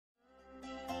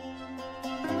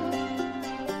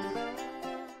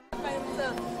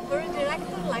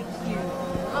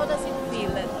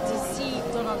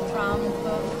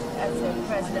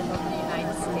President of the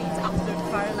United States after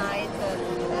Fahrenheit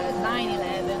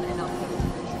 9/11 and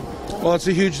after? Well, it's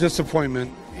a huge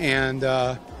disappointment, and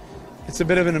it's a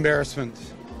bit of an embarrassment.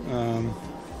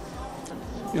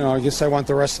 I guess I want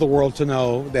the rest of the world to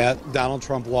know that Donald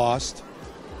Trump lost.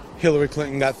 Hillary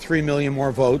Clinton got 3 million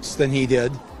more votes than he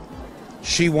did.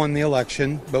 She won the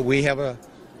election, but we have a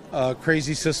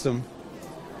crazy system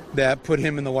that put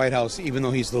him in the White House, even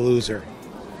though he's the loser.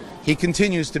 He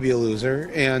continues to be a loser,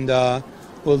 and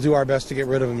we'll do our best to get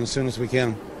rid of him as soon as we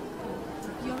can.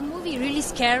 Your movie really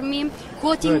scared me.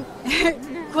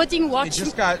 Quoting Watch. It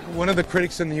just got, one of the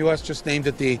critics in the U.S. just named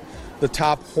it the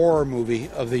top horror movie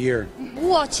of the year. Who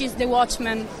watches The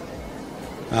Watchmen?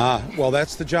 Well,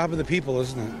 that's the job of the people,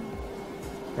 isn't it?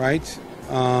 Right?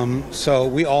 So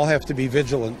we all have to be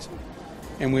vigilant,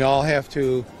 and we all have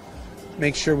to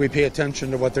make sure we pay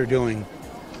attention to what they're doing,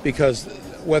 because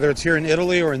whether it's here in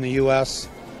Italy or in the U.S.,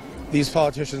 these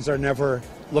politicians are never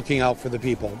looking out for the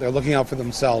people. They're looking out for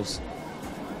themselves.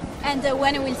 And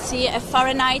when we'll see a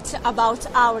Fahrenheit about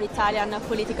our Italian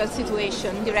political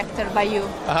situation, directed by you?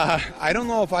 I don't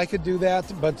know if I could do that,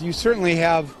 but you certainly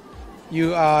have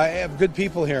good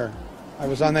people here. I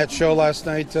was on that show last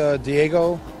night,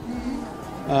 Diego.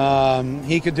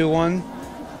 He could do one.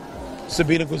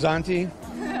 Sabina Guzzanti,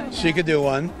 she could do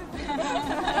one.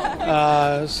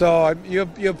 So you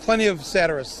have plenty of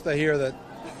satirists here that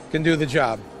can do the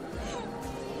job.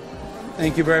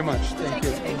 Thank you very much. Thank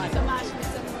you. Thank you so much.